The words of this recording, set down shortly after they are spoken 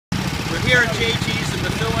here at JG's in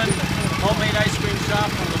Methuen, homemade ice cream shop,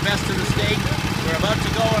 one of the best in the state. We're about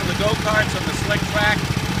to go on the go-karts on the slick track.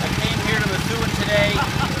 I came here to Methuen today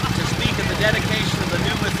to speak at the dedication of the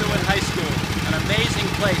new Methuen High School. An amazing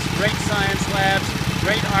place, great science labs,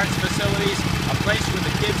 great arts facilities, a place where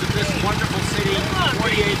the kids of this wonderful city,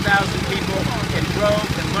 48,000 people, can grow,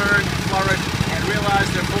 can learn, flourish, and realize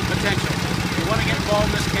their full potential. If you want to get involved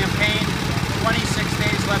in this campaign, 26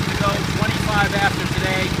 days left to go, 25 after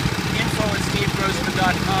today.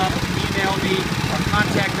 info@stevegrossman.com. Email me or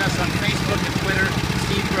contact us on Facebook and Twitter,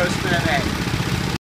 Steve Grossman MA.